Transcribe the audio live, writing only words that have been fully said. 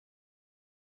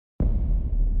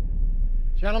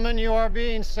Gentlemen, you are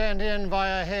being sent in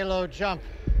via halo jump.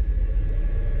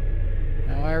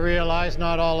 Now, I realize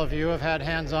not all of you have had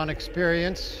hands-on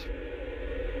experience.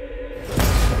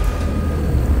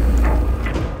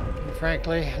 And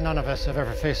frankly, none of us have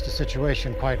ever faced a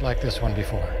situation quite like this one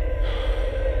before.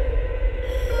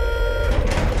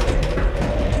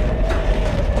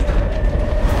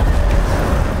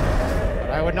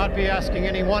 But I would not be asking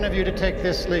any one of you to take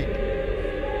this leap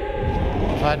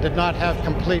if I did not have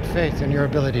complete faith in your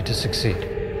ability to succeed.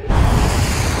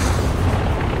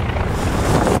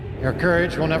 Your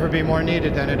courage will never be more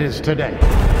needed than it is today.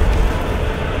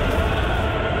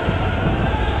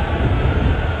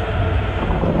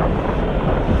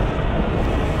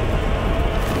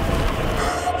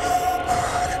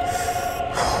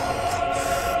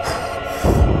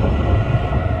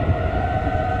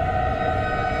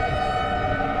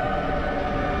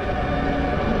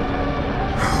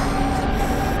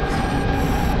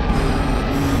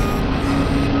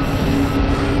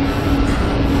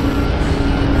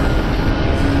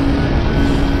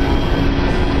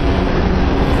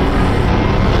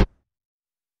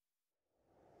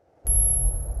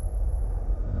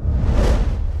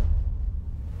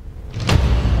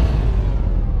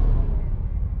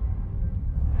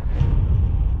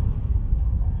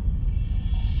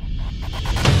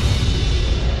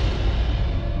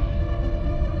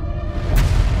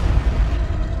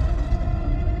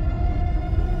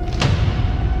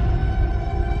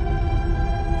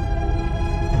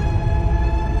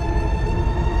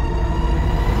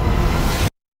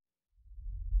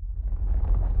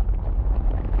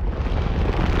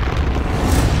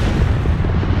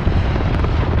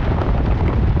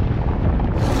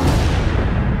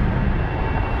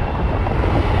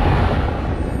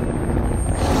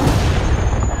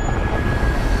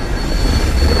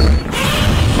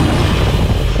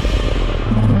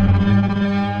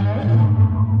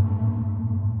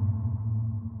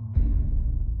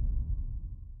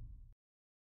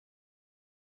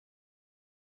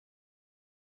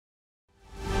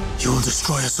 You'll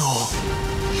destroy us all.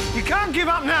 You can't give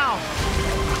up now!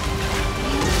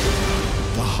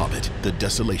 The Hobbit, the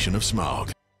desolation of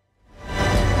Smaug.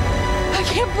 I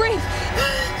can't breathe!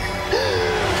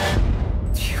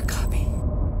 Do you copy?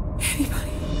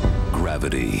 Anybody?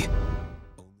 Gravity.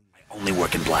 I only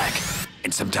work in black,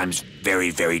 and sometimes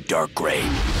very, very dark gray.